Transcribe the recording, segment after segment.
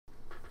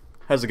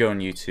How's it going,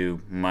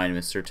 YouTube? My name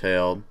is Mr.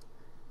 Tailed.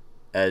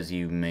 As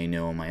you may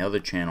know on my other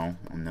channel,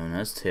 I'm known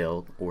as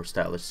Tailed or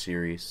Stylish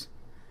Series.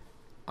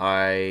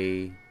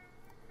 I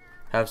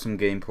have some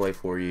gameplay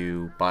for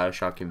you.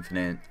 Bioshock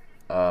Infinite.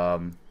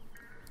 I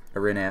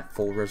ran at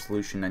full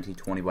resolution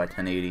 1920 by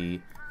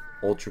 1080,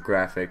 ultra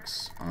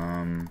graphics.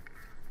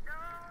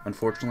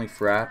 Unfortunately,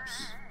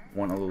 fraps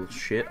went a little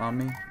shit on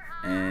me,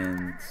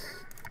 and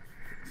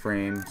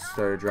frames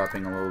started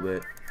dropping a little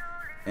bit.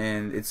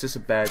 And it's just a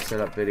bad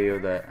setup video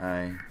that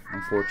I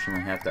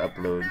unfortunately have to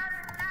upload,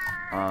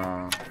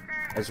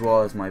 as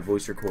well as my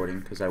voice recording,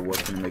 because I was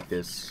going to make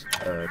this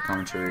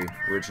commentary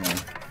originally.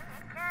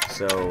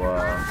 So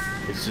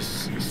it's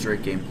just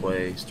straight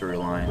gameplay,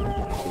 storyline,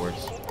 of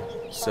course.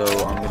 So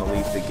I'm going to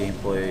leave the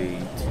gameplay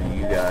to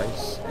you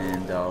guys,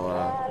 and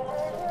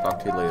I'll talk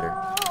to you later.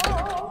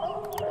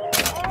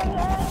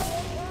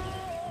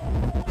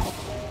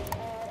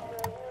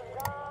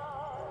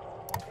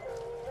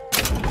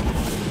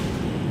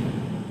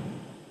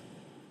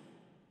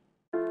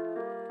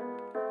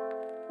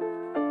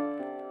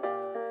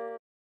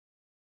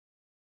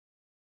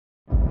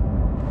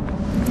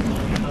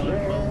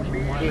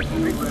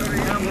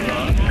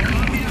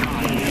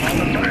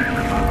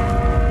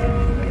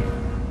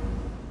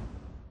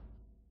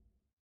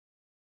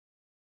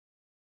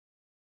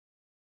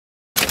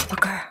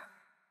 Booker,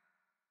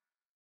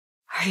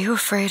 are you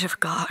afraid of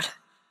God?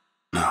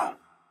 No.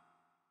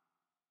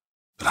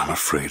 But I'm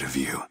afraid of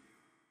you.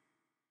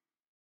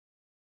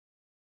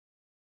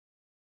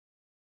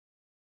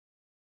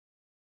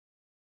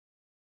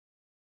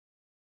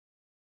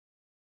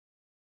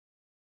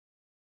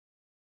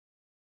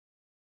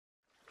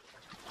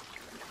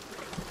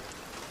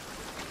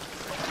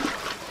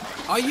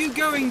 Are you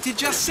going to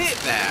just sit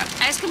there?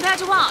 As compared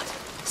to what?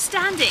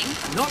 Standing?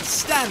 Not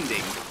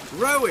standing,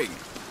 rowing.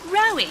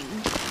 Rowing?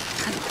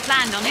 Hadn't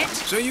planned on it.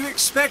 So you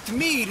expect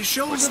me to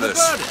shoulder What's the this?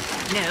 burden?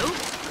 No.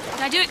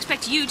 But I do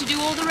expect you to do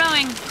all the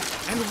rowing.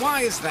 And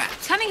why is that?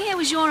 Coming here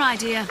was your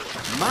idea.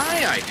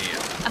 My idea?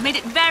 I've made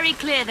it very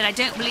clear that I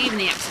don't believe in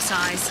the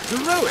exercise. The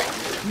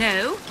rowing?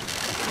 No.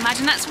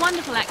 Imagine that's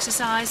wonderful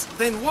exercise.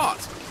 Then what?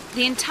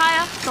 The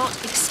entire thought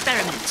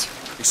experiment.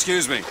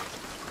 Excuse me.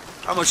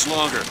 How much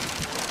longer?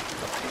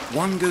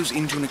 One goes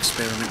into an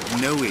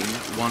experiment knowing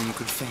one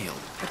could fail.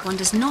 But one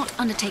does not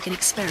undertake an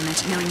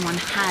experiment knowing one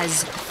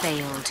has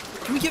failed.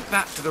 Can we get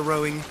back to the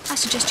rowing? I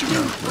suggest you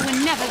do, but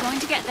we're never going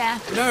to get there.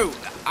 No,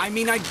 I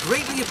mean I'd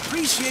greatly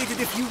appreciate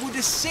it if you would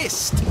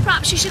assist.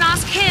 Perhaps you should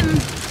ask him.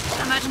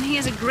 I imagine he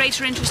has a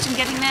greater interest in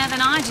getting there than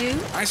I do.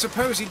 I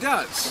suppose he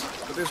does,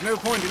 but there's no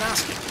point in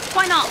asking.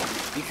 Why not?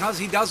 Because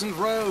he doesn't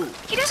row.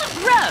 He doesn't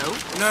row?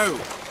 No,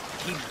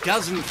 he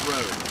doesn't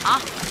row.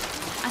 Ah,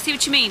 I see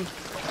what you mean.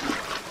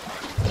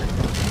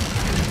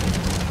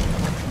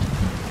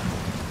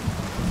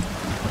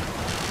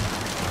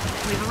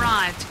 We've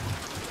arrived.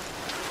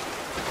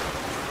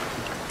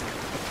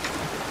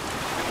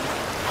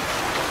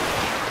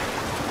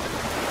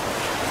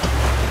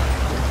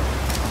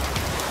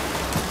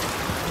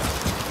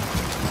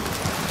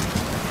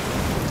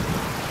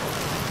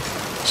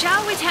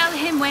 Shall we tell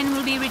him when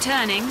we'll be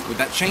returning? Would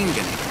that change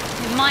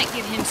anything? It might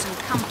give him some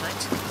comfort.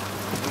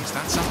 At least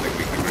that's something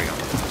we can agree on.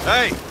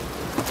 Hey!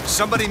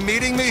 Somebody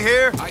meeting me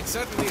here? I'd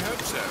certainly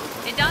hope so.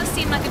 It does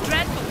seem like a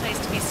dreadful place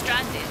to be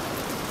stranded.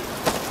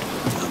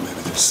 Well,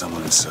 maybe there's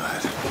someone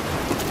inside.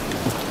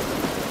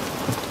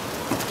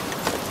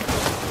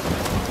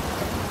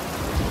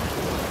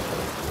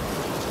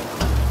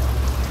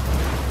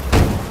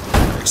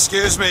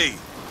 Excuse me.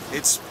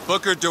 It's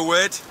Booker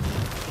DeWitt.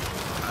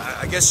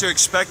 I guess you're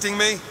expecting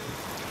me?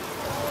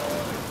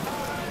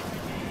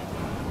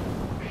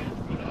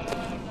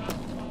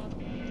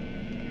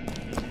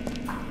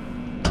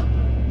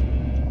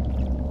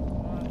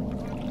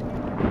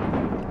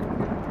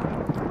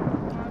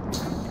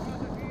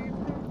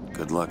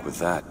 Good luck with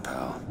that,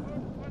 pal.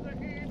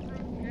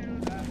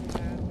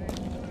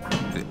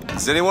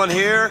 Is anyone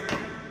here?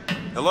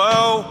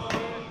 Hello?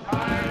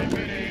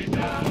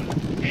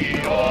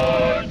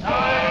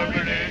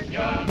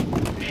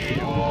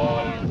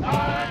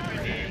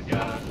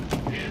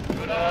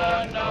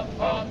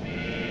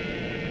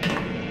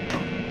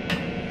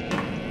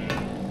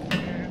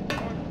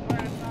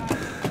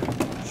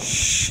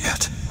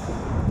 Shit.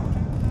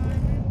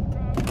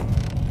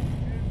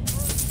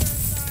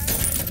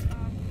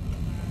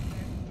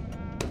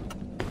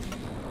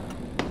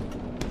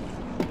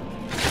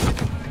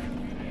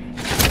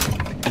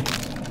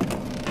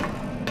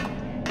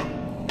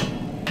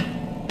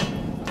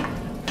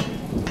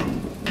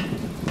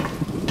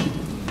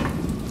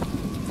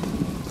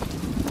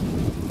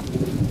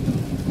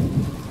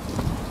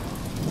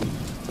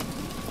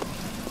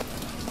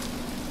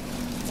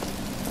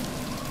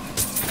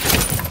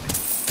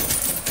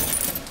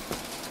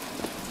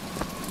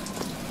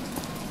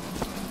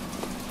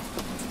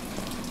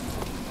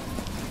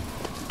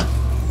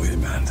 Wait a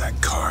minute, that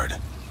card.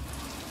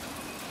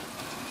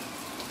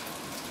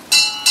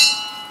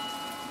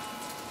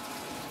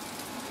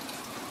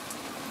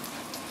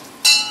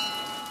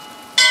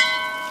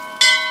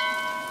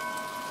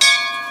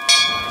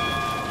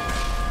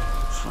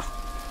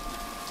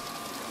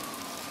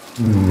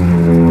 What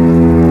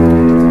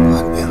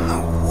in the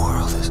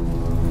world is...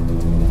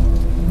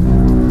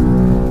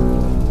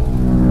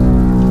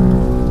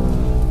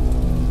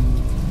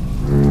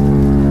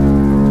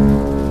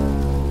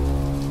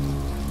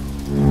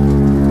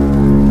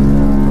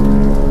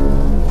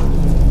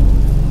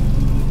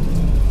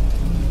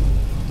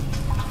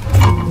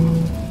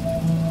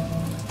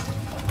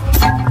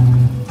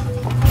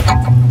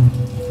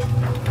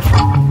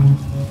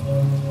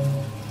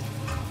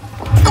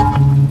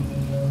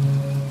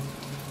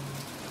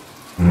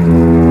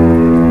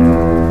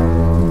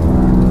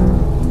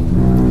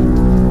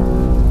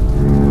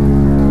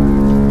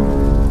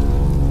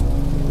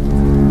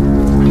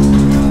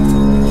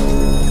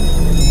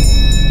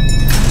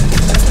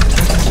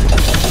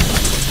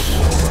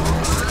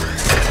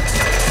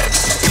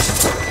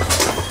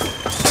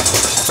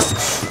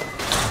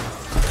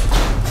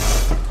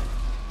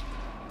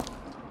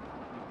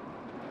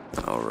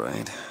 All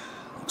right.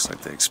 Looks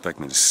like they expect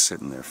me to sit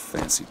in their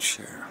fancy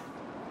chair.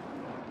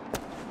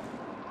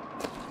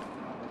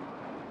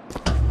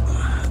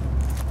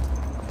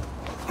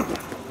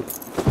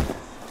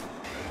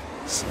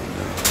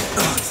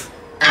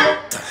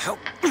 What the hell?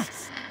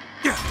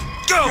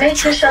 Go!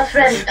 Make yourself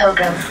ready,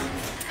 Pilgrim.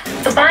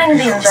 The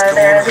bindings are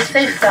there as a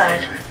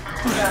safeguard.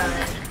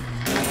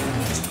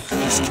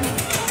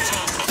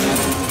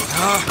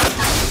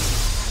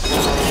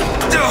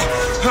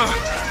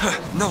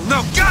 No,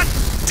 no, God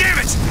damn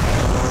it!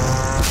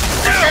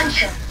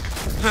 Ascension.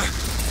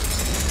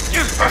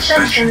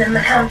 Ascension in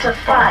the count of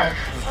 5.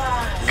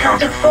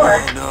 Count of 4.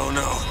 No.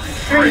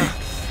 3,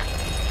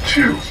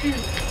 2,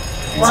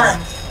 1.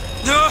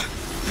 No!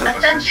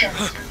 Ascension.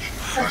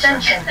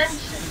 Ascension.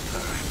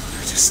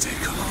 Just stay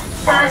calm.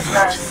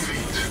 5,000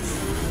 feet.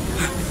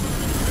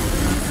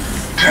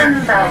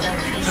 10,000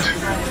 feet.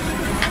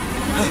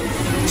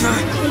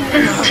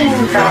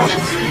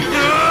 15,000 feet.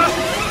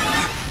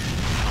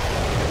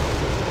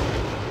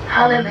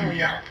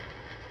 Hallelujah.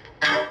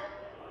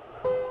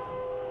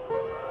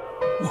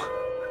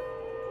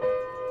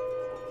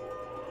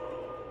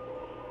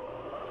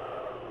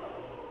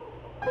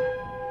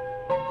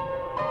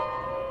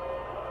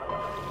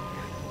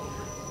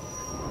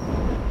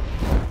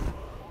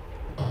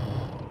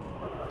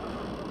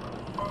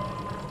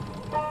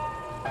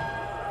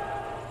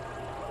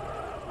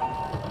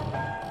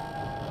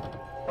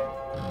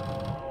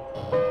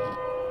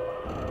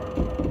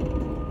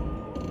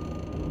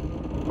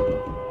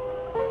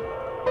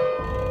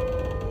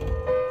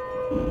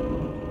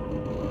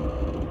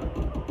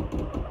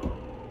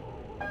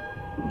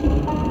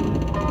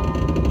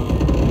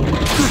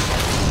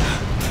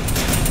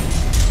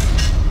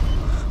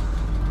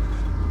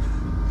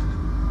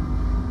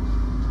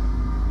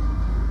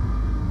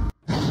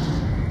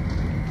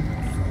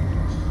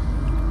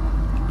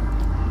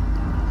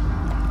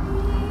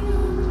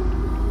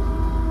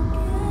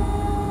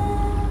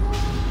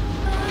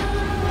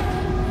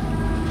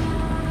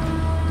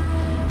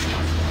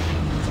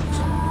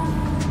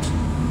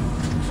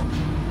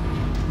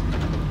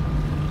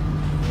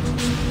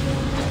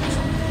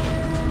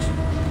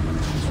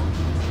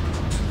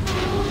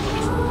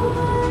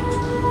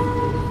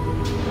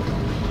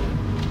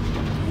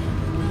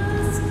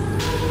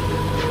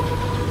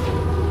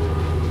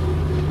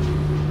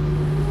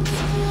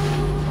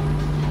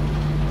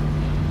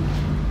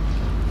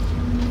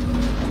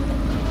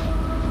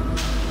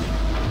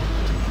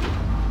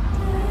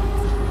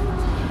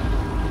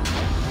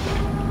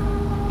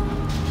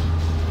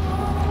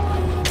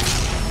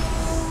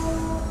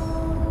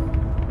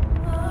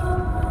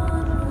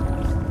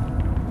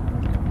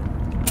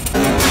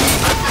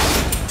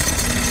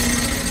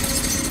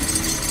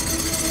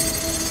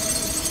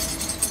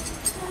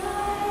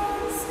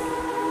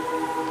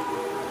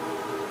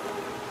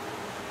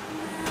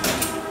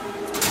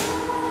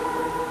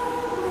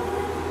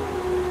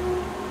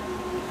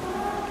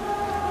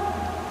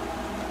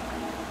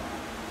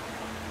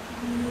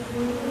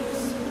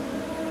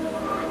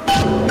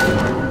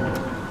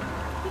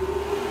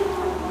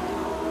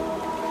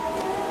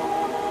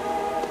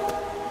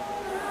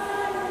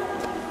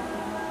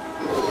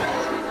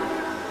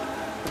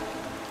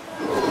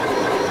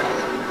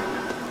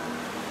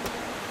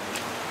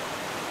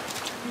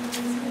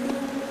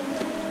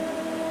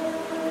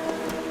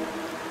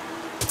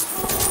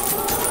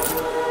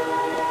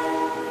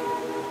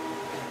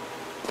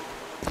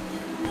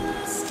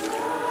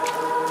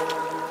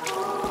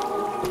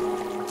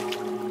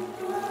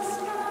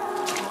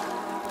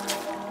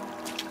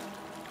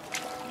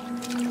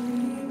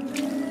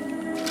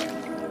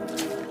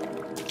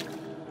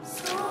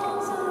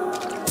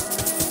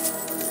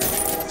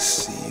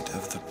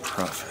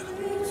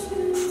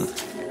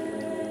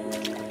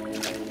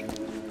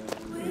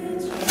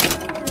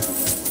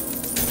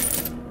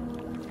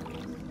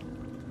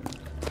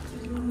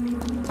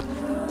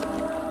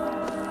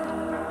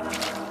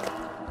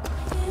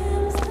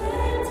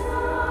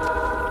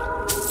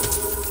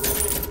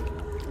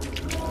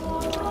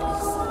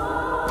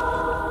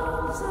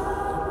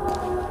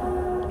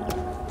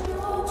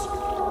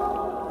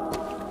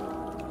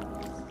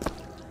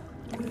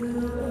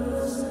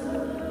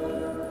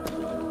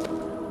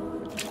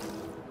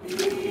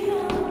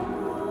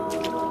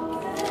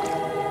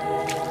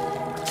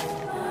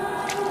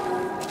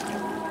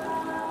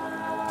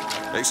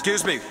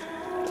 Excuse me.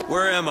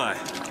 Where am I?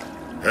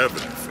 Heaven,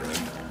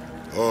 friend.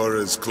 Or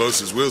as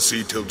close as we'll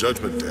see till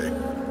Judgment Day.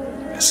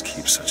 Best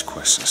keep such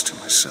questions to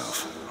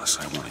myself, unless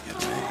I want to get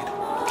made.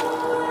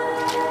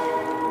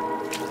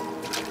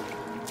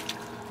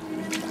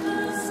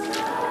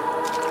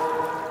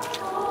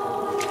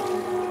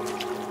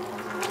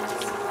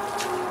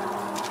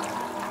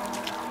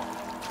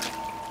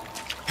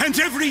 And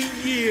every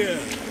year,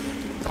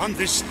 on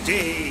this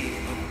day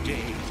of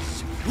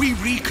days, we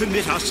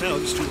recommit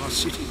ourselves to our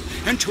city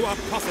and to our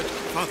prophet,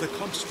 Father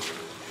Comstock.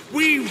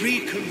 We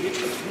recommit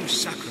through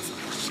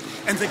sacrifice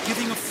and the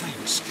giving of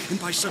thanks, and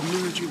by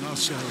submerging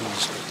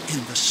ourselves in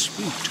the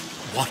sweet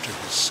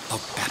waters of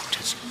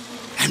baptism.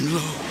 And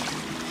lo,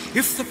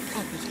 if the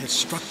prophet has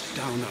struck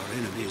down our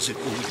enemies at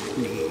wounded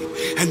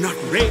knee and not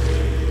rape,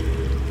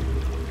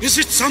 is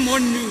it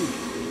someone new,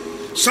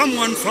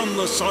 someone from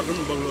the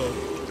Sodom below,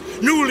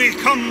 newly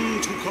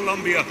come to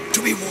Columbia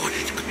to be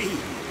washed clean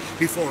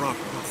before our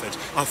prophet,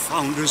 our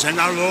founders, and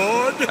our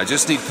Lord? I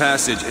just need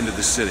passage into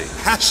the city.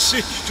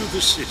 Passage to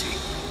the city.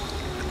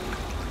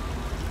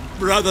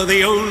 Brother,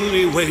 the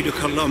only way to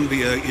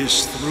Columbia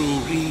is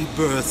through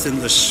rebirth in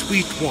the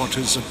sweet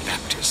waters of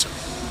baptism.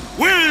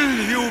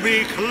 Will you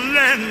be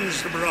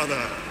cleansed,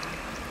 brother?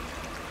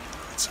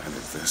 It's either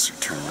this or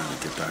turn around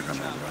and get back on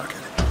that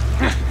rocket.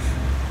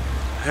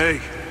 Hey.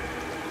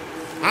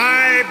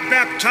 I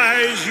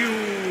baptize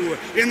you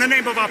in the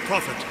name of our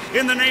prophet,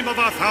 in the name of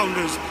our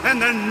founders,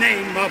 and the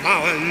name of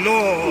our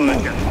Lord.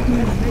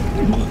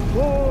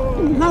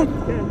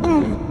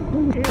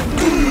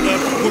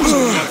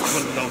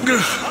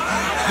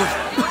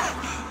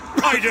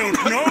 I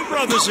don't know,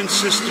 brothers and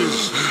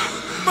sisters,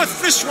 but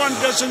this one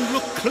doesn't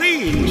look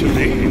clean to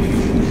me.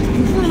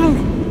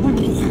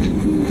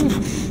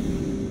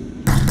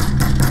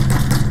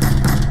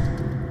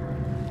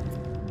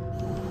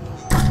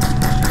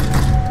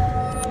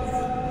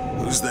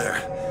 Who's there?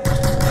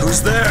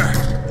 Who's there?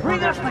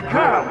 Bring us the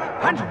girl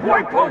and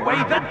wipe away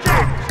the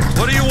debt!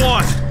 What do you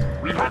want?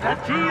 We had a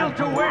deal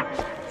to it!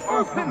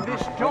 Open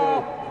this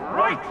door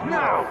right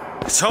now!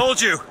 I told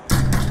you!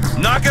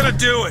 I'm not gonna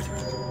do it!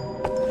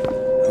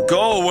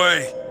 Go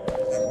away!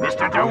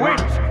 Mr. DeWitt!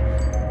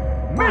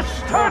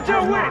 Mr.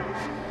 DeWitt!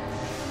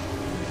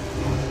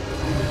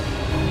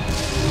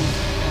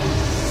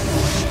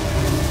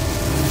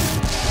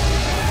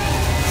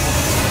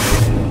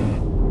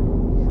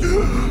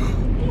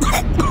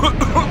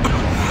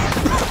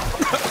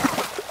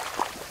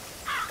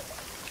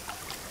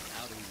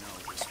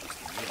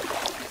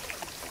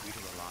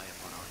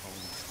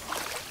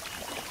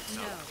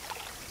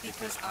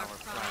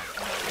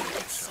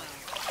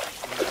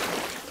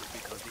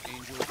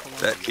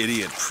 That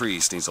idiot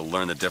priest needs to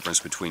learn the difference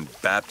between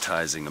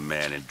baptizing a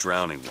man and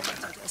drowning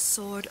one. A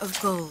sword of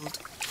gold,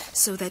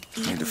 so that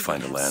I need to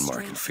find a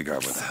landmark and figure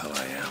out where the hell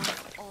I am.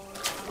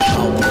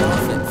 Our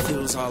prophet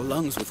fills our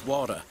lungs with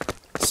water,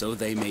 so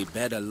they may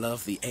better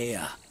love the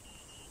air.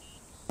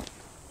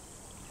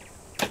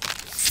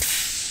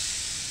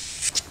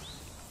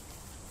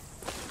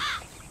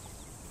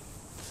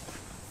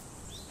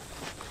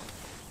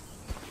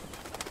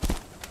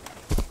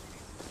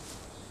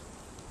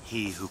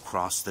 He who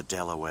crossed the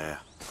Delaware,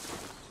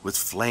 with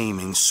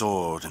flaming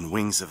sword and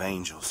wings of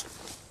angels,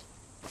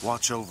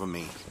 watch over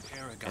me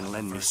and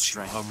lend me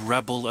strength. A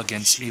rebel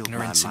against Shield my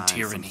ignorance and mind from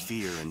tyranny.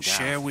 fear and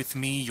Share doubt, with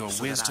me your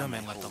so that I wisdom may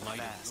and let the hold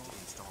light fast.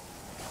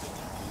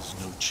 There's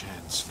no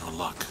chance nor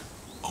luck,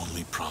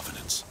 only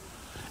providence.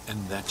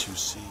 And that you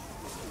see.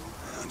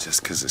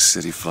 Just because the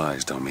city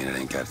flies don't mean it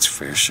ain't got its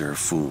fair share of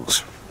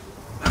fools.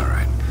 All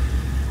right.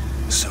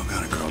 Still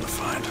got a girl to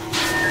find.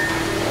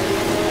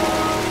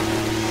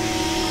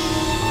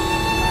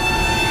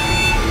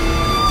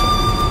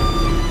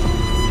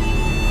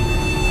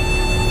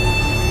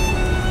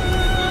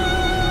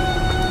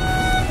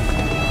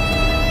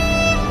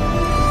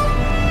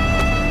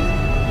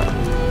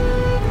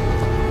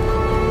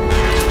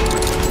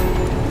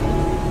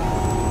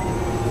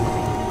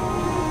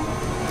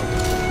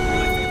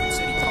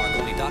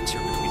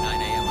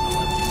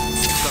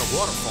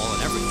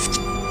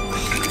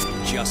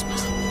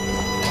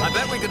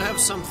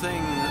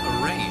 Something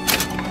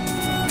arranged.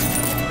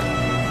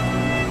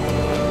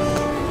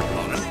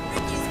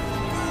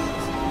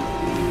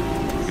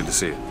 Good to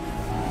see you.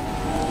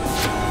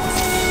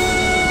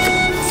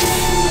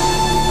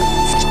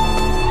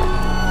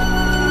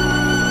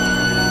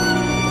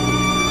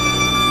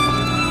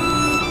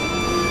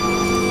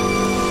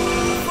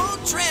 Full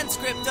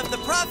transcript of the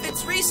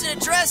prophet's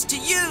recent address to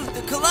you,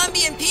 the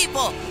Colombian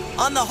people,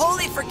 on the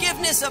holy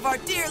forgiveness of our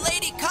dear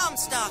Lady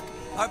Comstock,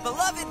 our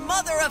beloved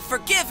Mother of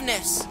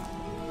Forgiveness.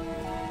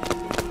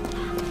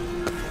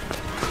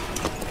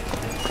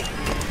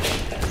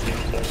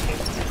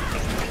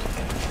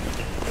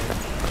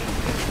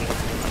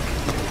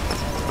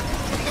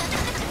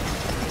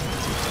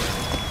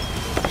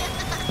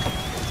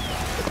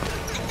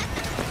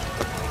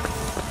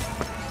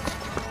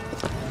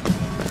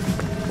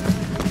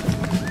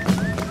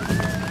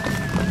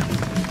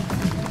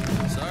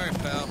 Sorry,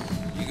 pal.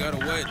 You gotta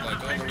wait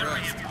like all the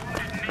rest.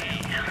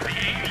 The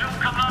angel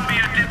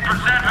Columbia did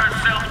present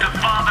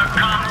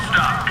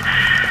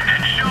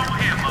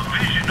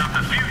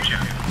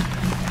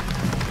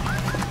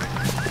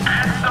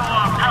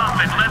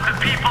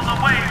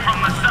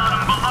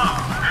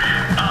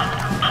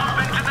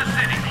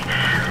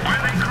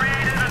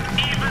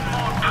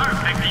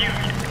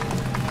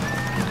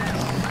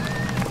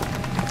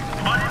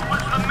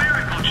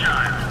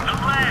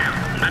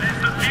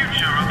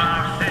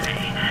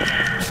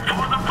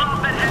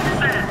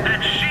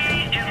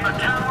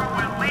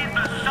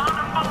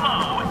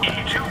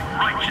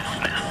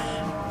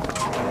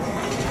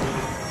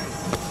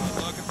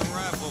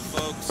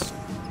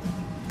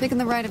Picking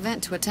the right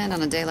event to attend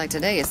on a day like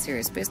today is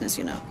serious business,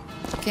 you know.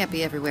 Can't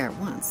be everywhere at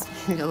once.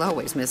 You'll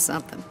always miss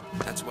something.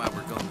 That's why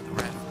we're going to the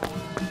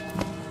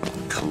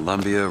raffle.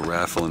 Columbia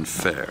Raffle and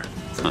Fair.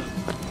 Huh.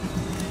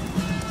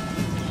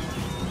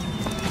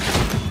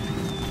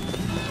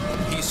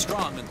 He's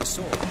strong in the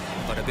sword,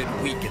 but a bit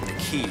weak in the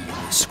key and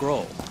the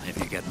scroll, if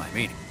you get my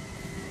meaning.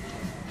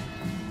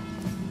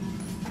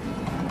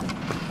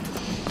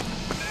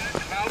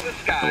 Cloudless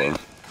skies,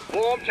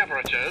 warm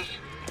temperatures,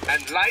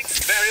 and light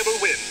variable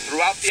winds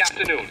throughout the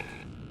afternoon.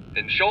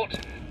 In short,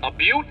 a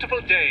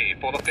beautiful day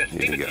for the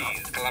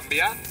festivities,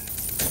 Columbia.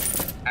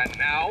 And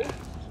now,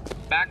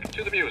 back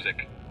to the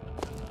music.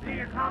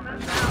 You're coming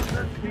down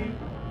the street.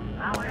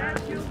 I'll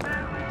ask you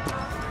very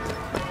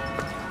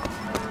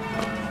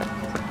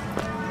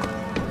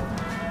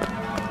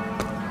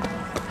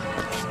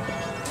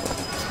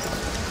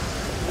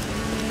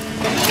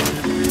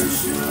You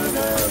should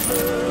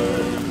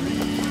ever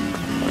leave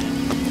me.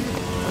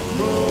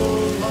 No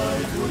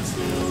life would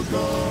still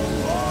go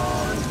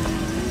on.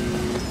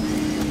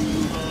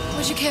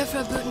 Would you care for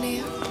a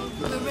boutonniere?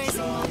 We're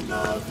raising money.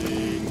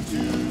 Nothing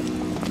to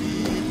me.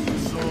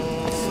 So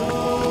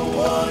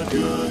what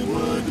good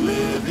would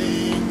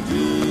living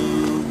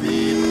do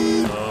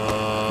me?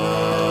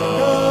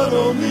 God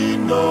only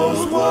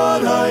knows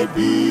what I'd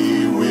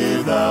be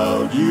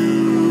without you.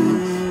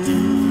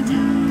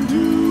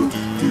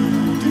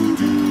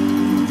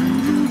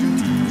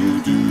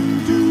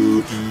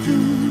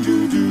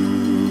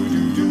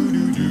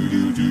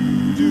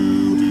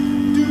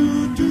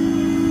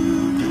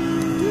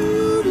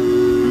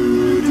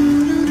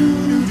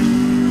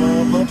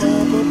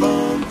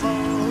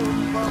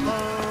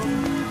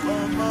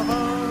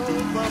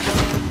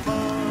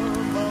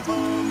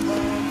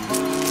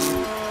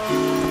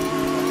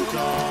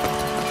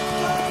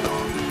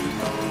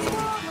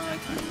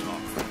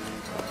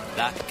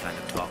 That kind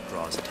of talk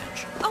draws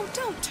attention. Oh,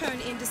 don't turn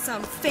into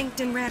some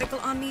Finkton radical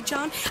on me,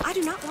 John. I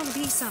do not want to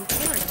be some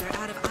character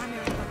out of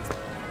America.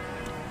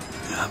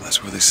 Yeah,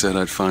 that's where they said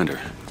I'd find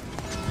her.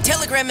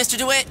 Telegram, Mr.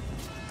 DeWitt.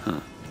 Huh.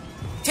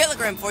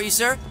 Telegram for you,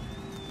 sir.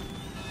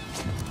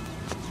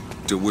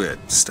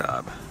 DeWitt,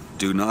 stop.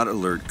 Do not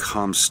alert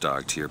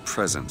Comstock to your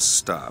presence.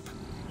 Stop.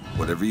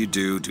 Whatever you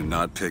do, do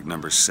not pick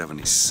number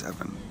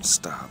 77.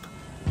 Stop.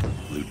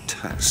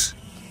 Lutess.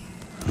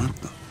 What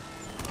the...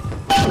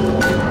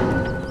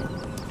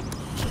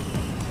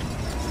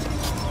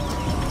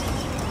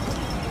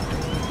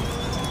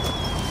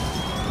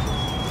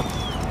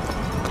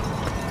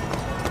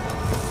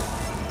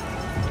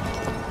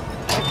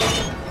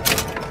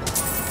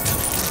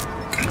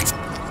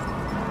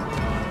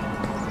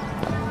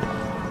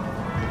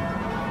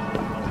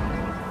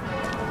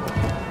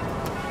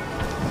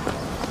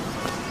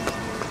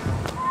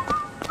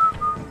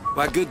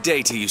 Why, good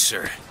day to you,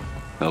 sir.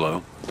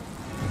 Hello?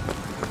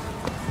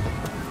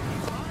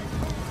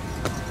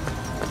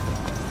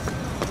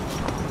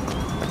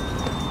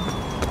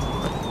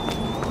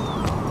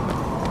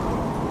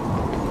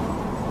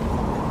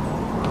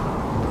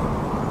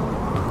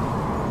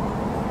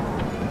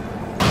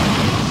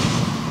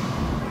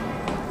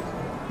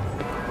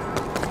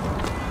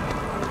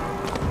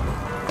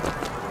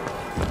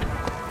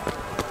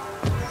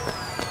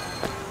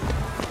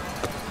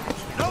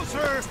 No,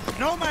 sir.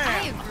 No,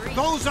 ma'am.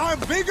 Those are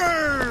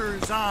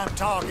biggers I'm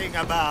talking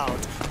about.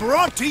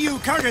 Brought to you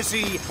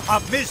courtesy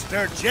of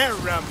Mr.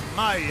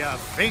 Jeremiah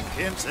Fink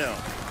himself.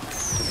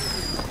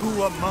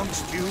 Who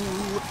amongst you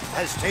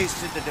has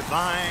tasted the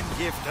divine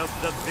gift of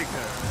the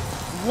vigor?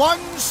 One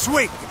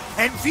swig,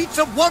 and feats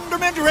of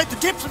wonderment are at the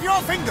tips of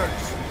your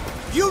fingers.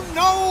 You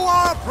know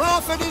our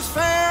prophet is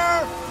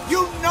fair.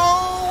 You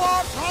know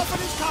our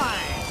prophet is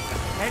kind.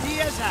 And he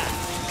has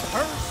asked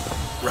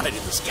first. Right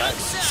in the sky.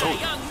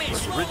 Soda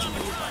was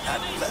originated by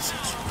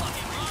adolescents.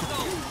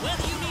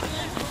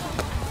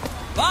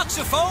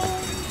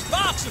 Voxophones,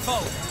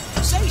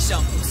 voxophones. Say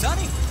something,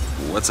 sonny.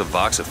 What's a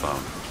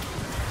voxophone?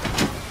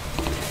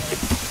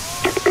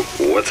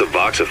 What's a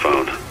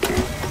voxophone?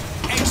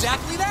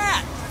 Exactly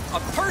that. A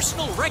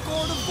personal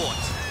record of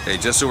voice. Hey,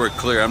 just so we're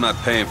clear, I'm not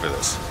paying for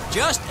this.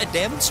 Just a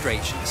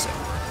demonstration, sir.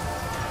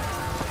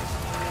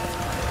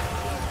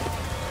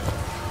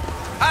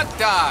 Hot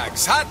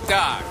dogs, hot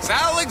dogs.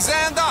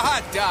 Alexander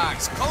Hot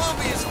Dogs.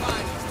 Columbia's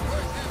finest.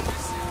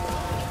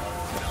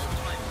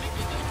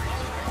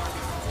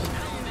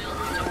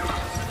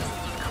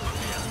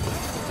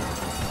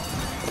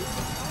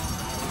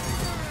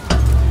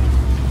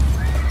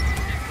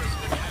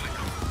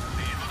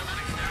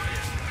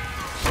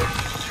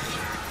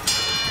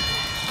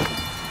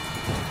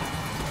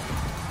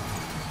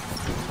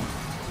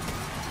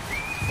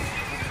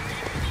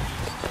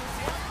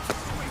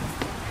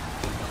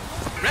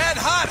 Red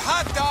hot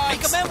hot dogs.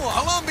 Make a memoir.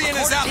 Colombian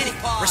is out.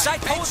 Recite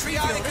poetry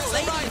for your little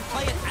lady and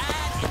play an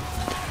ad.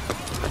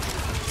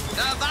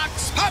 The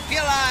Vox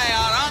Populi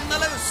are on the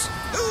loose.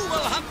 Who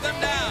will hunt them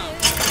down?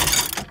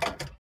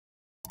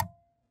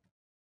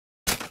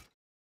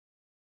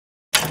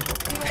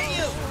 Hey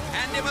you,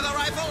 handy with a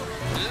rifle.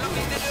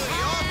 Looking to do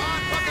your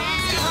part,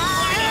 Buccaneers.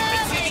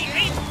 The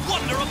eighth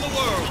wonder of the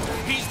world.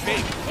 He's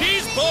big.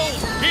 He's bold.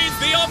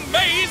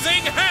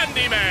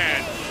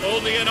 handyman.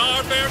 Only in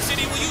our fair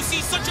city will you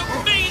see such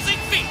amazing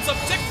feats of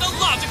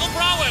technological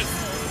prowess.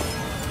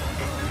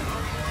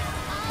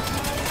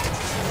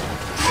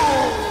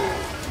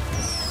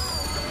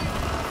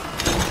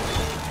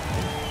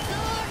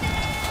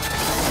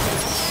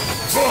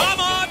 Come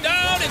on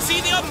down and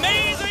see the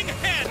amazing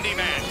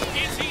handyman.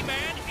 Is he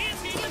man?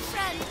 Is he? Dear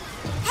friend,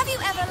 have you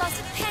ever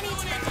lost a penny to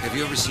the... Have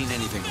you ever seen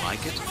anything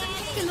like it?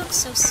 You look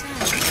so sad.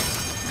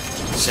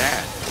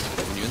 Sad?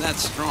 When you're that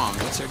strong,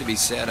 what's there to be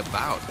sad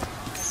about?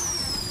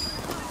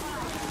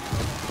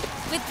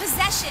 With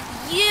possession,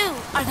 you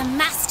are the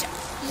master.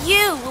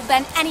 You will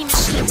bend any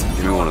machine to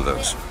Give me one of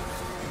those.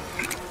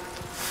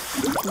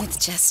 With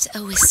just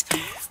a whisper,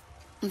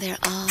 they're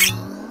all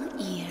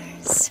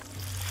ears.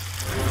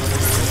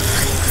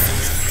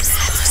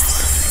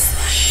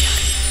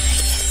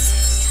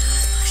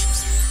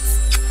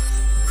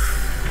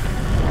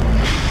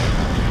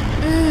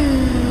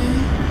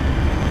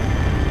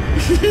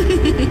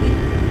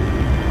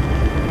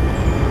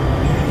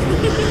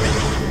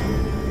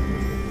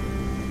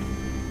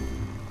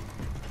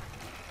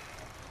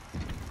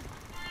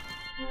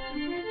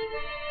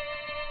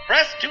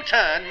 Press to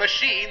turn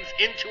machines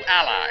into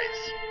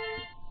allies.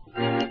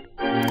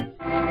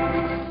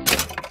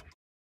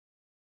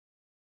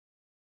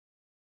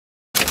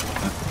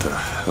 What the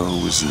hell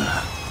was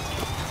that?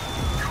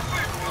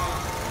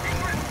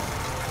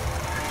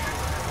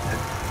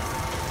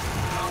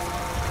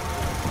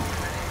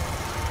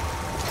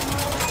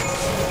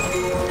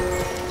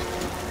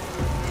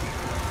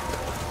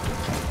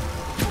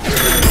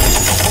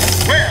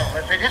 Well,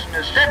 if it isn't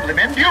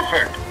Assemblyman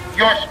Buford,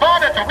 your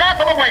spot at the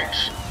raffle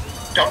awaits.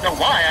 Don't know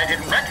why I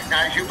didn't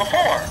recognize you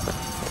before.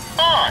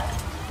 Odd.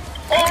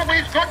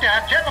 Always good to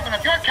have gentlemen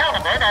of your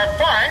caliber in our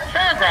fine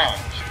fairgrounds.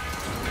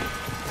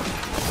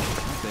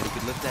 I bet he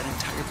could lift that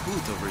entire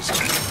booth over his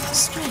head.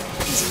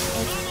 Strength isn't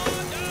everything.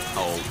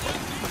 Oh,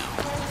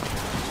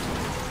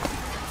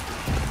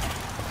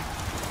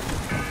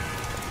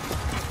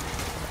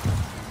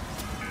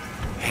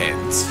 no.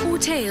 Heads. Or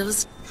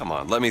tails. Come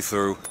on, let me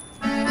through.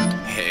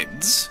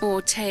 Heads.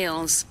 Or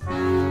tails.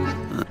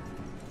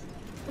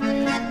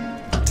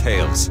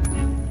 Tails.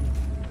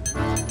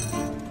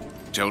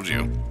 Told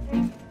you.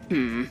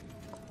 Hmm.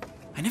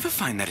 I never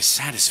find that as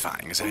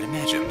satisfying as I'd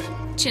imagined.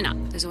 Chin up.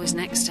 There's always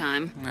next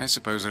time. I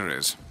suppose there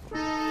is.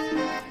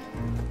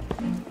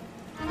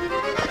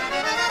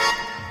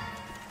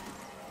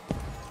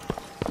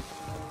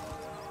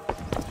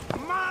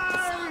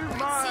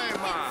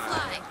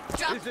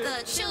 Drop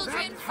the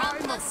children from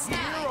the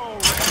sky.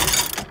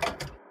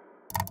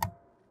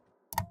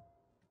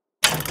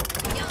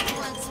 Young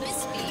ones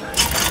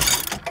misbehaving.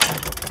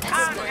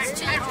 Escorts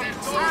children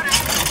to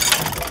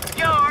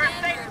your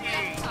safety.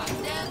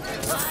 Never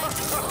mind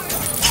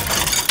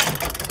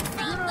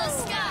from the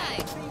sky.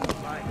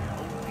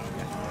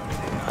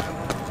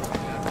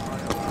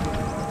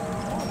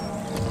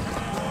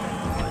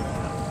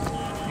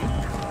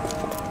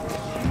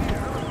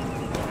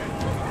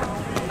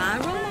 My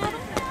role model?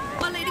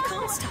 My Lady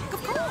Comstock,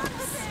 of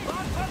course.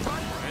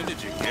 When did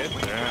you get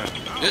that?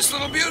 This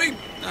little beauty?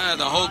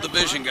 The whole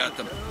division got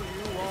them.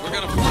 We're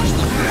gonna flush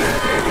them.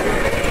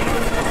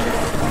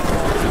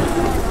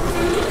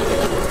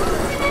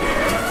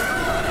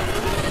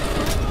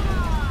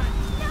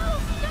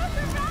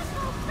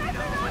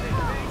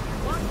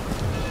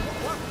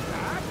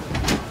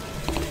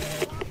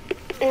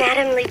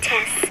 Madam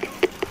Lutece,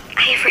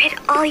 I have read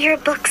all your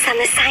books on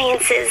the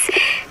sciences.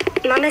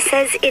 Mama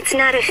says it's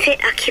not a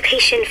fit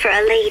occupation for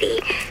a lady,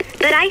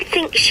 but I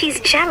think she's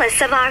jealous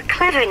of our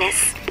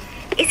cleverness.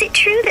 Is it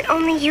true that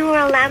only you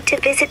are allowed to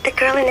visit the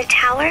girl in the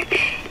tower?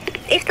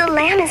 If the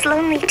lamb is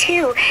lonely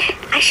too,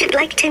 I should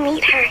like to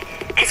meet her,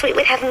 as we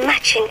would have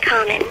much in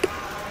common.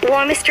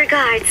 Warmest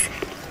regards,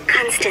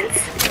 Constance.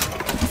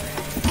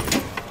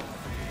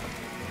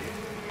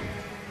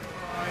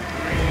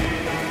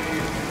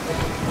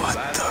 What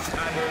the...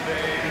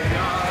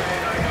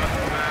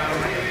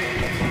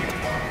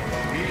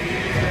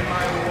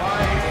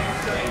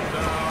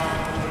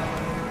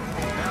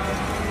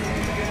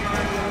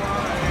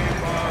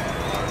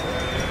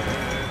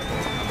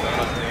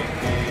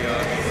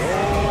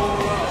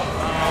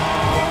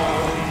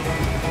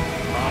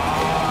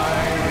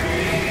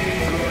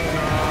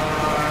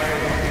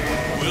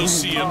 We'll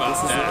see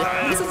about that.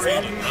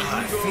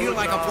 I feel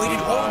like I've waited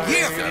all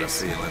year for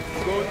this. feeling.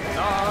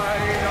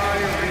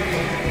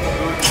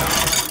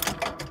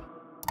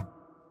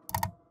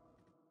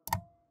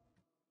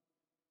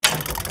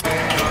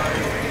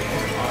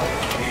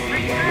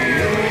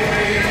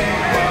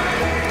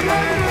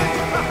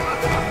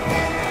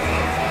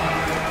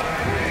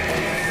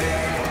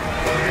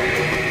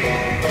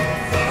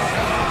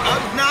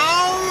 And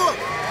now,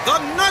 the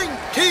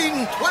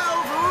 1912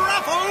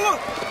 raffle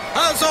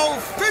has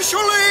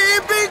officially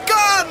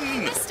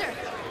begun! Mister!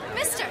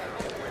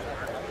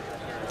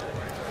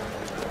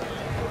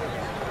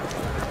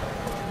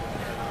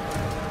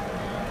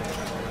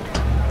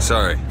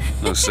 Sorry,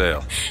 no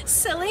sale.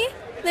 Silly.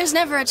 There's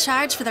never a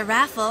charge for the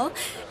raffle.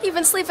 You've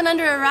been sleeping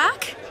under a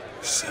rock?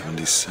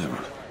 77.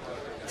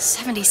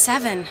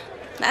 77.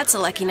 That's a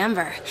lucky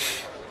number.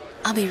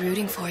 I'll be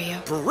rooting for you.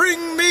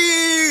 Bring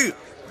me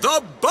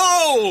the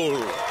bowl!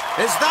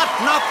 Is that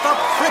not the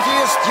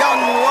prettiest young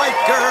white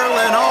girl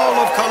in all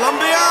of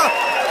Columbia?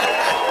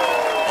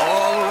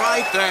 All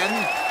right then.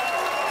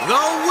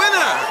 The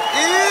winner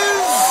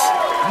is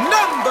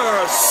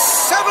number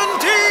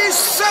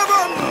 77!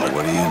 Oh,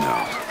 what do you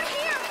know?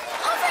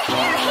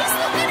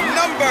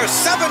 Number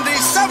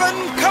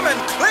 77, come and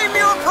claim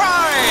your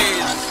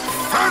prize!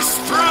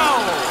 First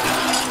round!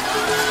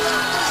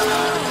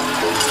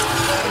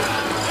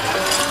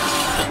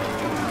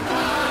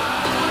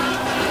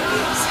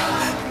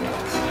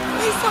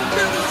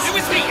 It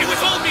was me! It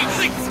was all me!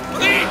 Please!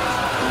 Please!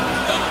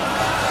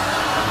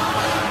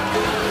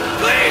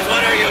 Please,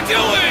 what are you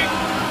doing?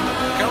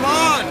 Come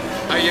on!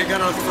 Are you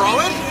gonna throw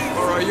it?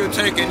 Or are you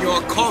taking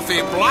your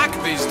coffee black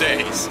these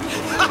days?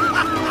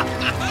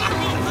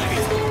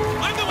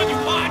 I'm the one you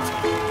want!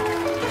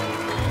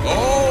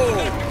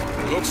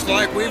 Oh! Looks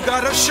like we've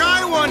got a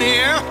shy one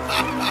here!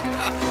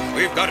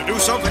 We've got to do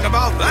something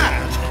about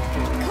that!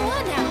 Come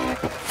on now.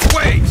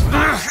 Wait!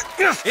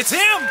 It's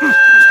him!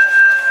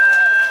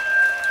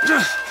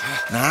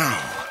 Now,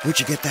 where'd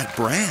you get that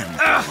brand,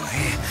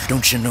 boy?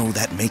 Don't you know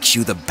that makes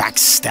you the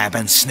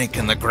backstabbing snake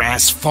in the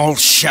grass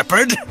false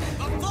shepherd?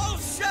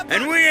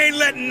 And we ain't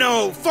letting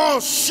no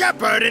false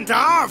shepherd into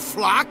our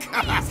flock.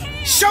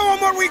 Show them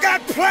what we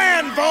got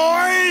planned,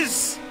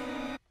 boys!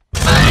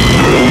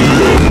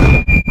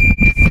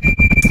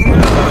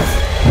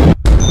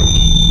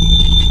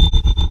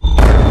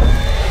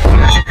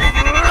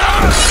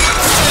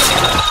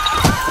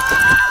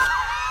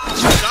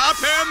 Stop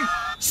him!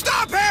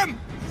 Stop him!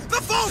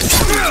 The false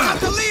shepherd's got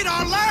to lead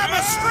our lamb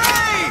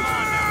astray!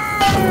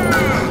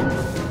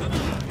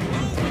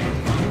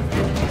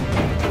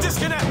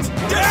 Disconnect!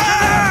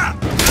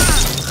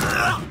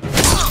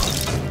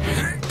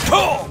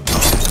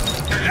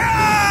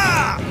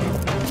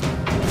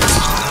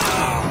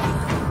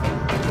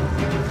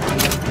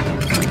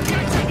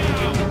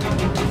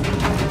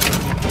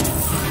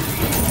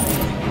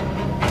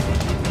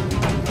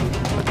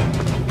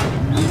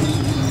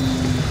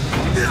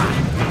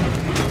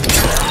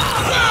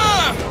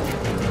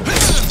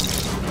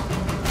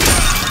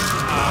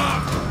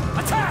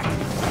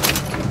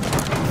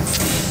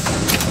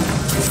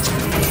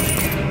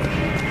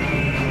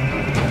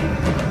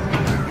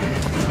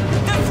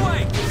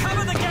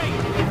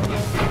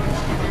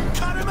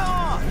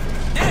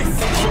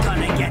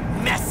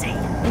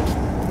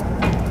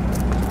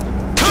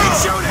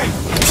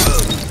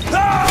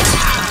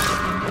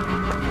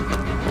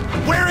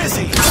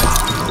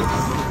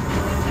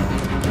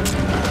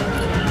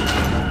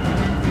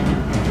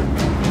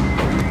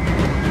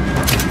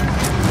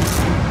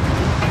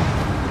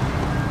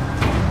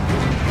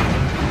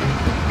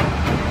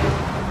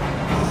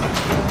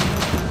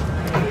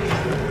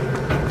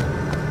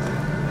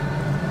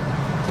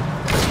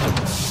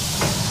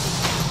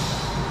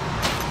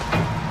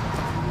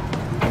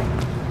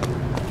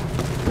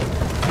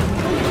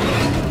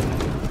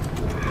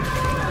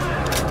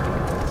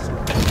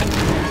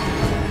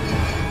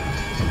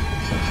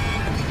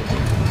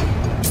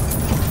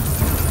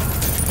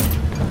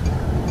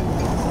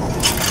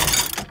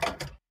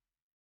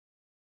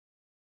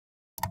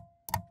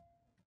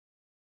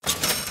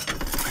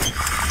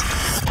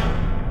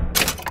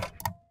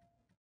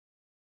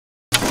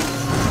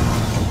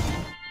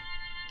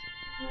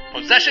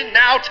 Possession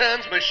now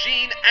turns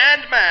machine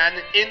and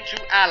man into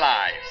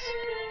allies.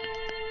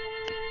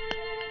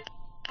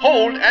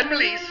 Hold and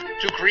release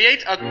to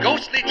create a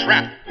ghostly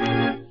trap.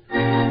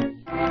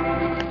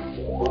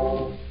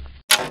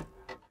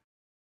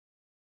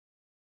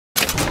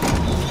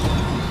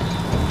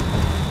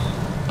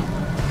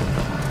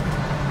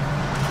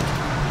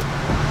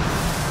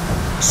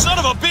 Son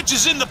of a bitch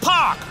is in the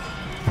park!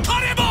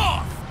 Cut him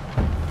off!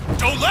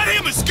 Don't let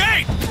him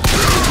escape!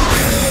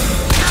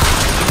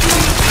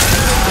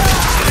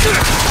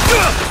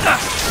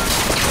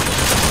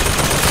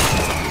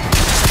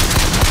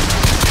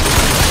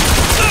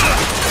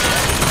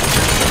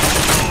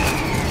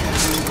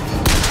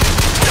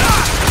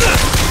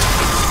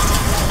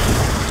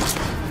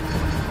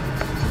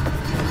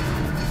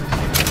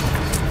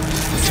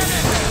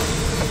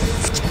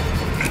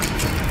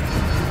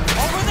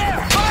 Over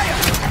there! Fire!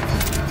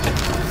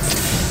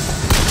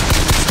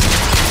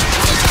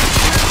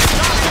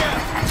 Stop here!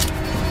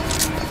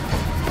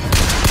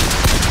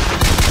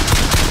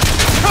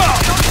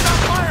 Don't stop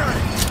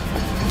firing!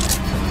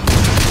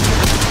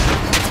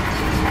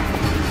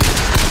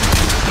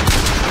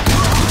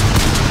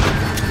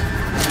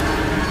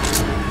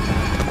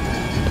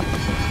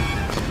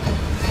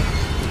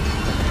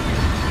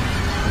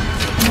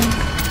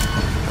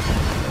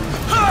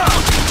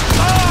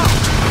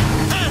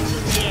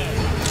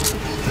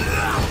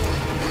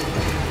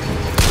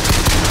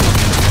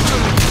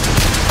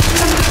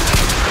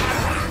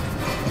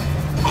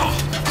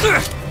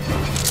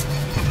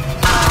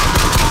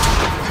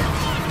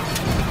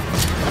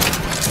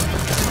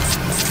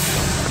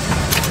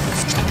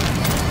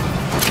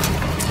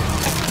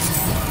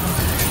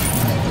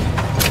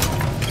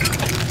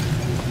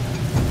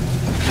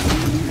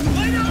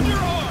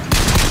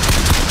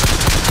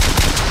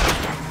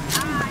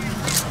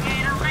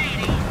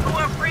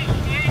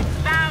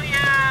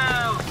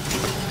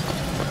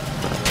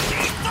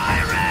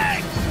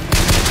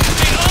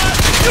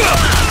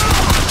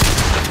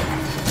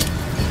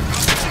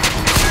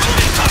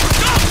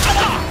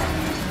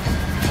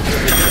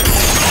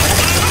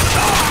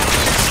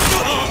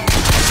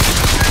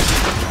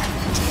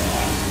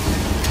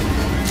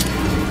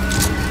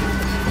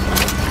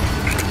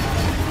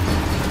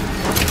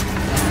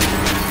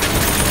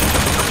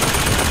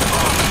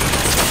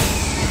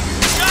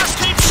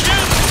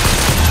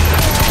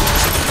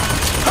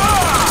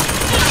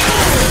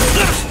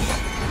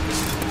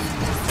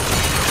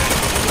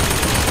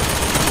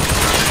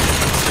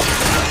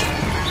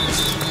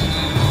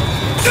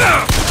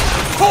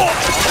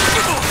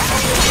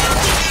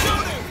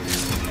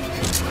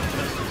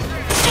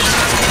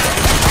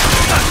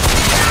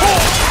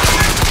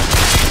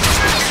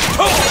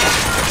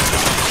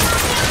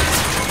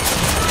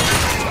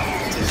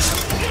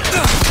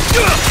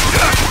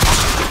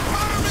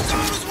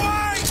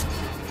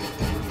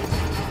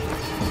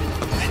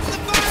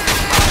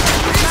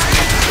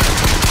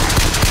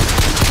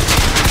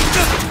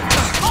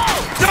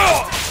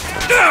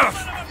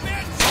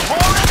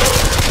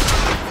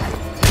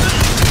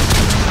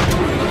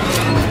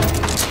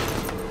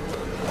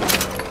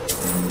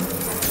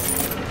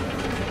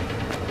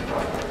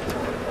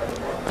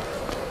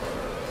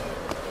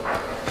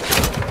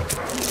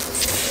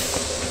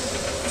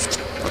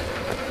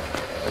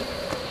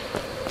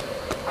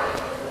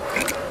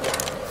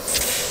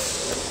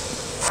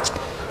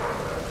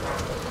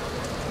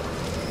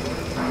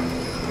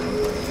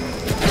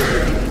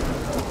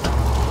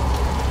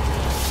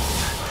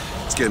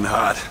 getting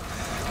hot.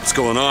 What's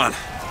going on?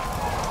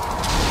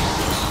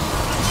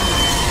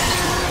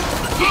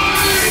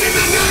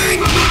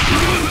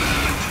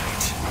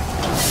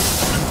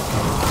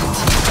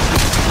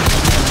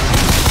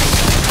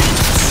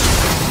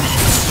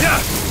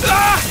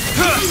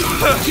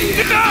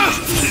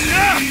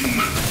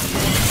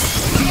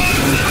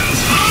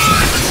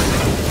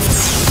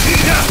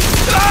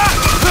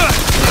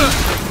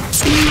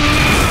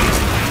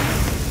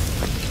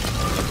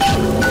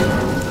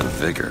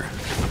 Vigor.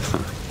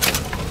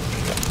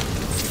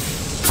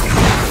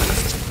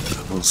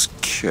 Devil's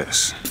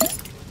kiss.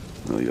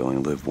 Well, you only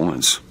live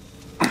once.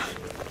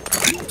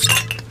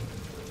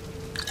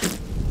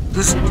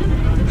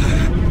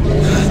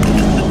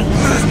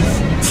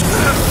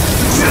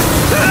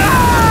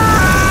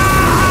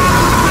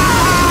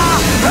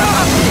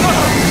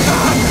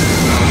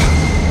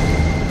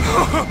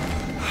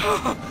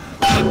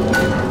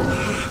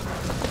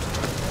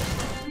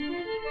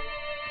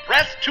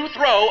 Press to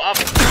throw up.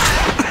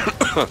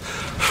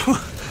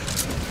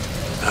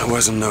 That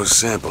wasn't no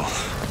sample.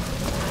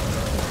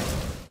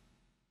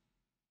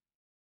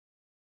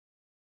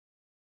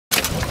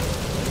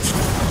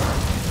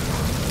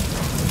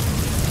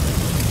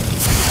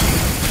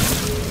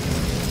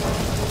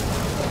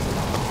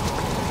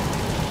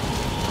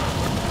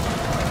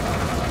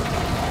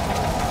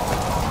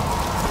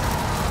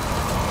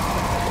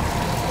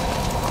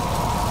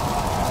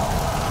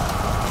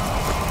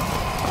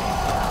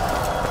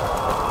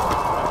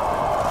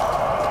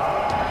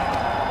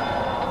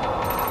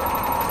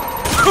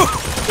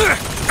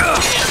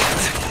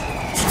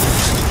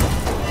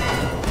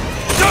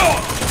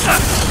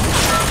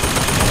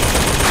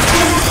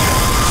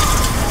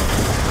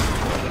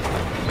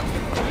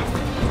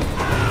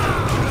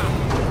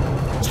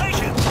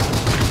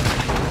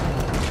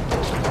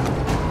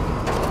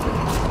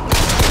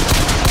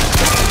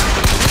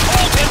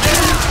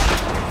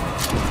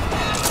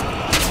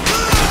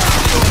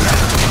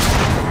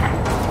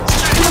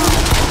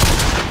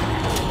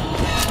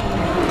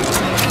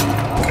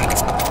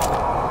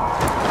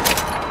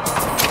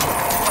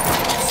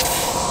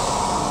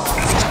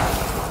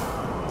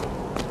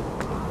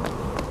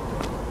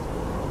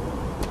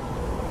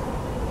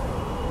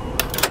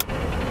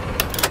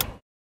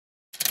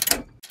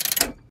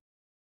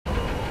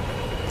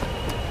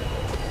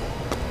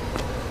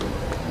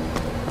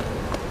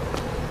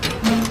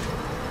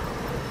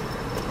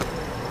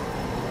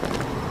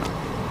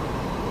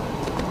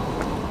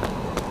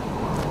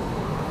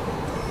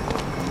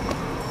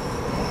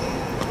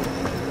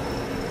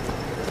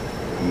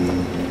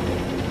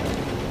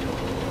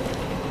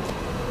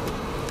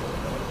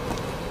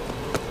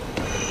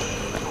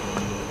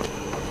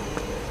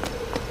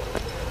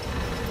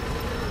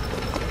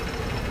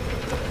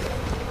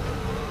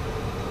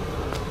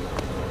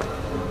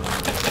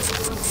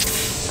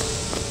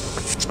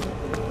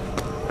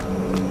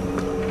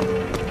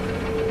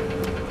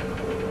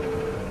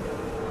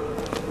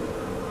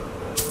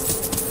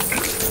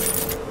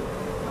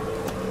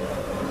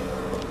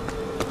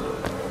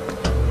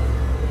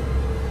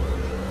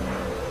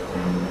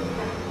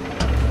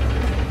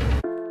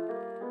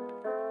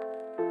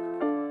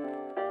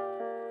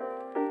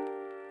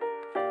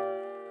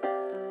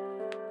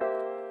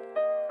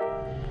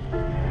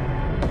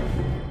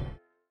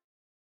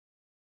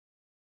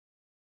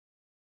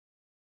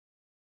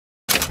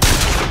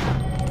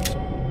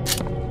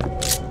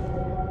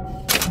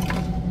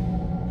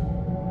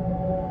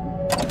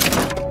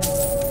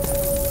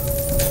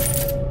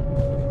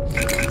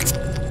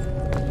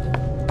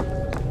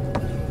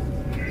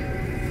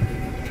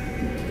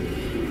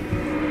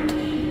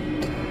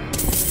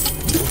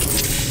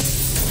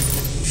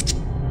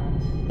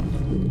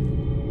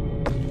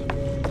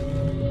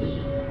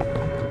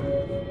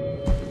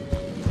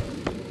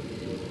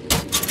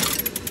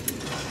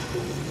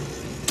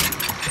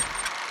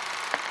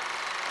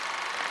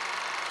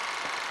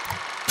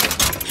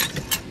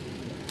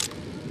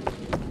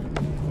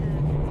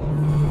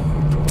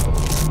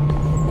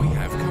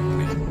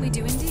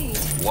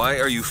 Why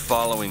are you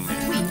following me?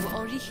 We were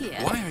already here.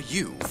 Why are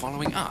you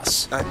following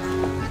us?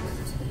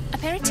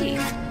 Aperitif.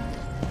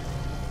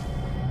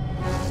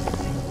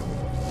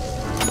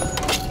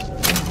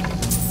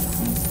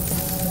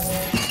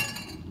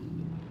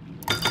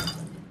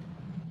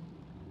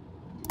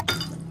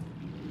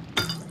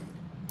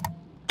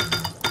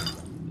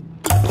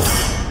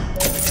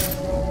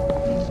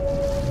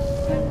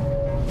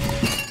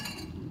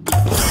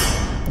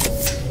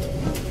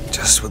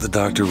 Just what the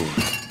doctor ordered.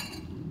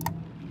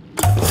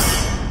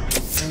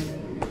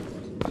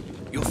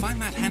 You'll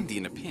find that handy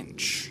in a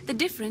pinch. The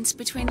difference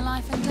between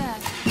life and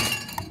death.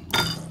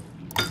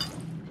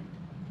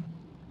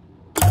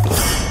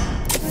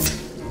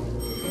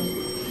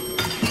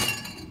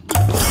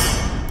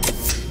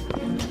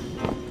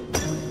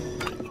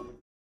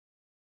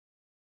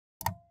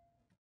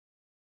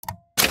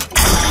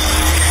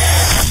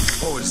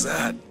 What was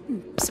that?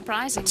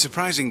 Surprising.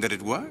 Surprising that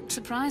it worked?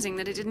 Surprising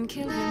that it didn't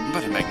kill him.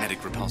 But a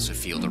magnetic repulsive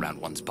field around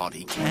one's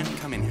body can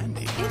come in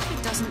handy. If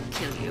it doesn't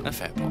kill you. A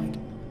fair point.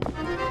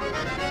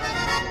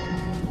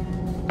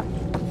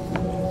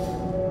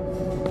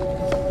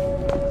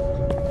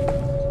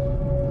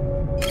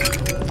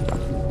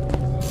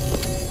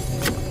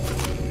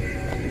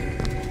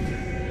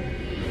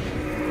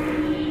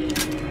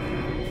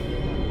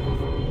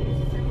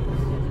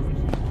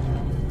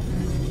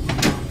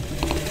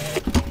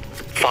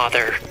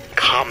 Father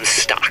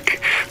Comstock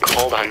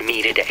called on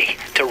me today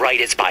to write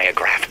his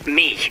biograph.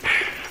 Me.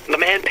 The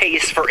man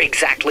pays for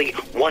exactly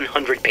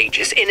 100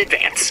 pages in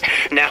advance.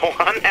 Now,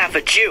 I'm half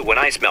a Jew when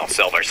I smell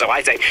silver, so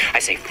I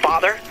say,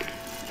 Father,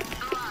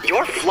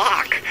 your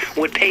flock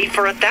would pay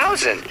for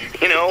 1,000.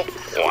 You know,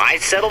 why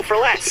settle for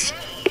less?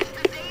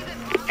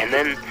 And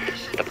then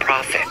the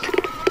prophet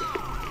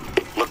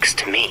looks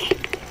to me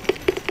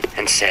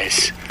and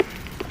says,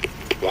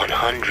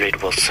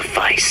 100 will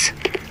suffice,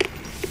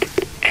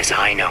 as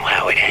I know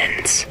how it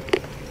ends.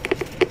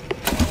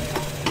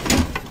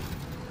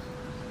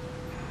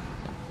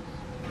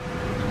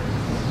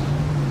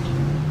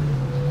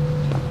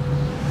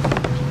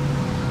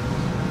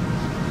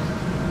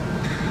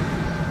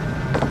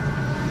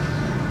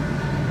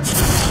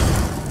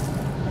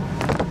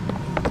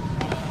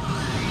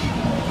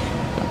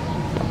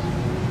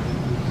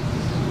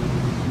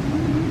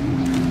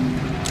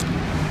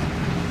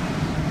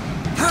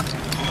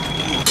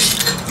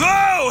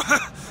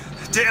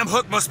 Damn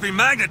hook must be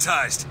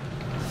magnetized.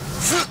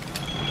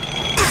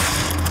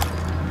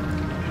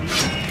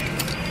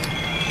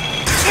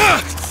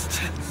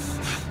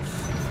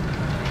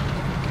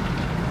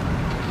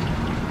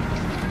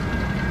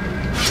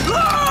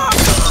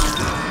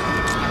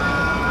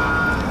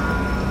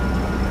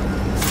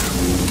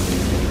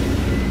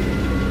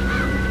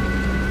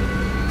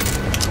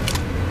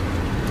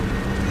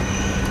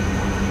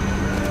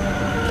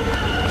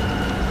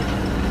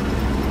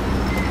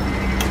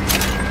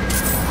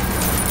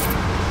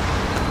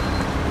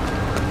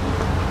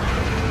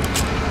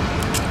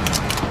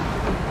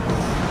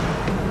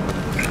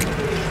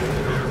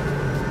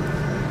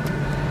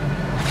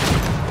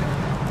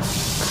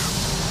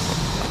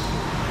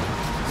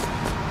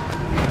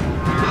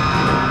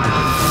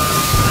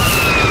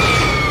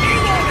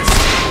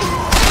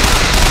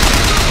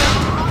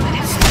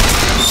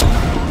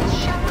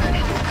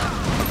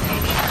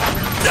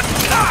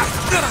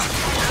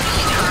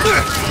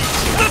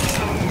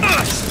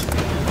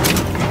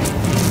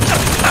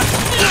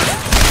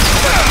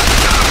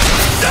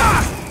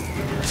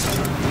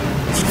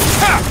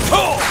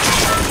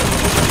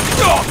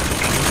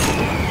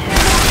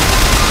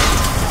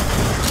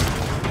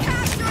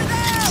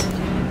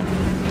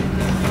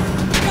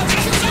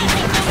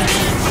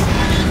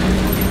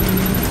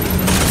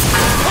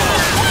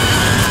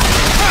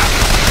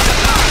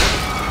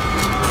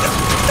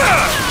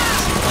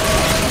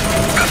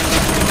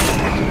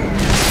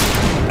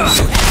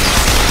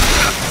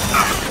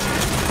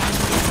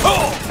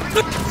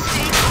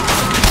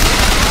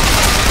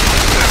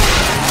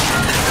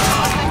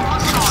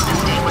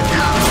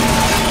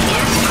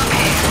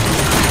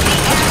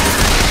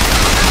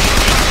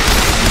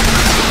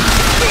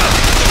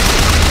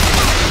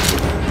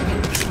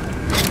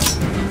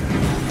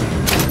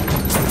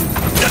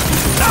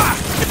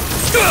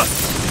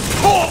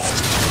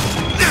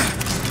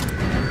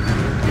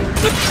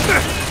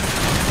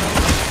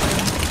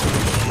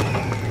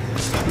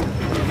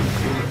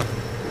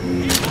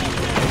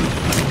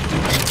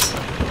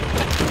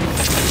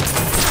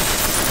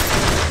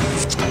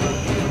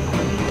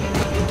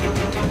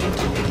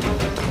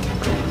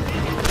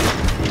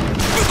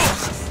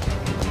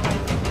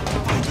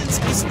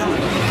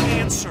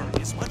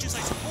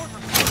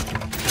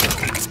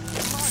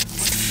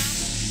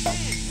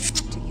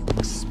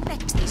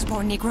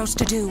 Negroes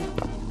to do.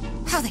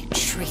 How they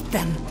treat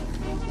them.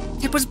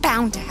 It was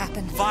bound to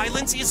happen.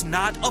 Violence is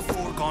not a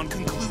foregone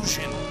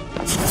conclusion.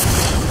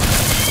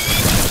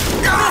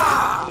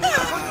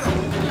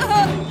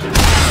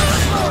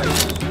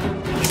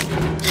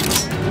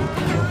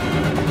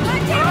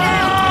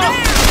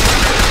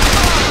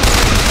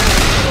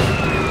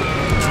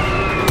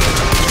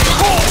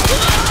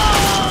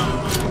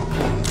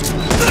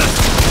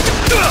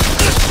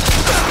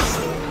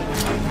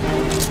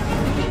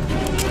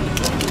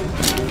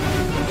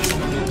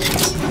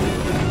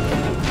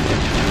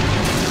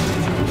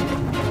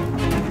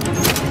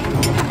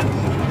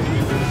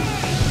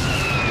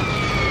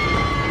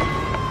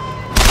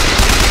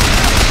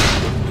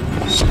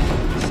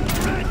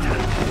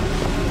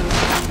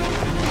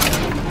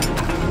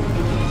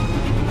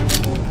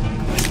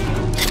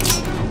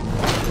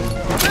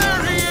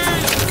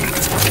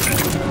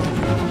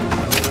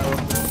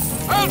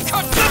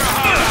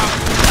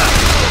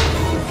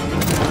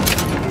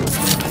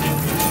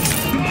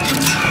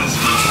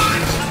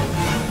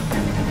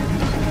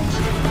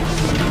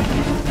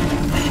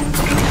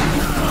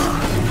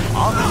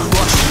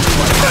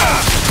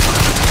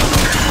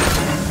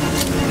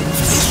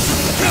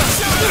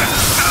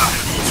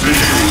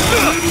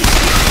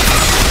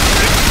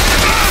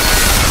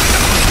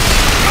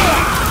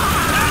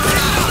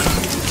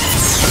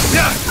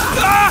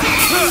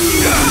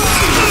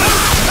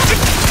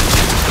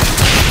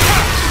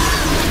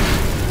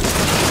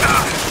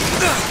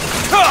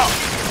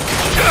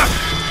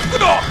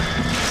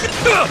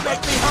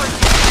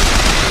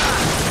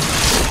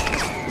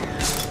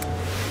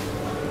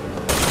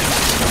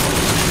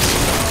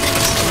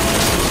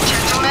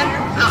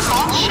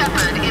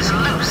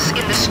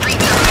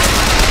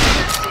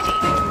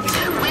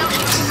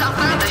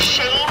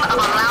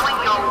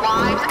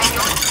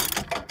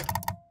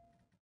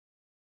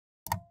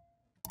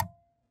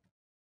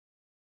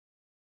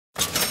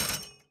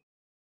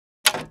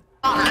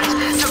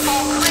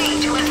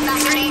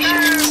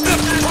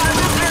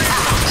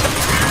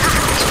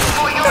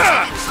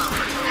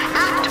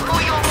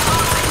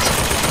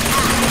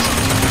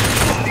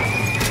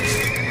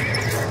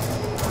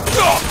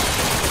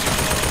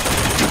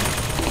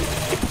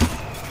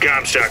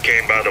 Comstock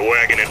came by the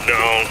wagon at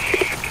dawn.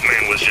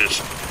 Man was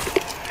just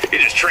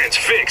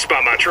transfixed by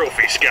my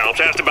trophy scalps.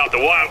 Asked about the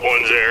white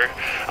ones there.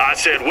 I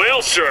said,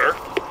 well, sir,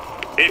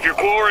 if your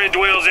quarry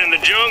dwells in the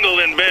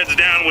jungle and beds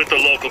down with the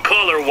local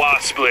color, why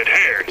split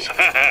hairs?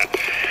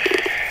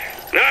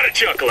 Not a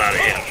chuckle out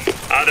of him.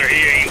 Either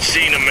he ain't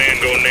seen a man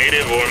go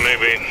native, or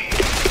maybe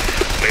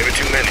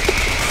too many.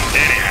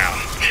 Anyhow,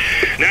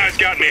 now it's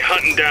got me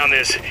hunting down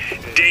this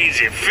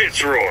Daisy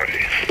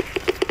Fitzroy.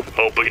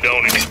 Hope he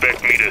don't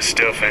expect me to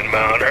stuff and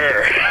mount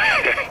her.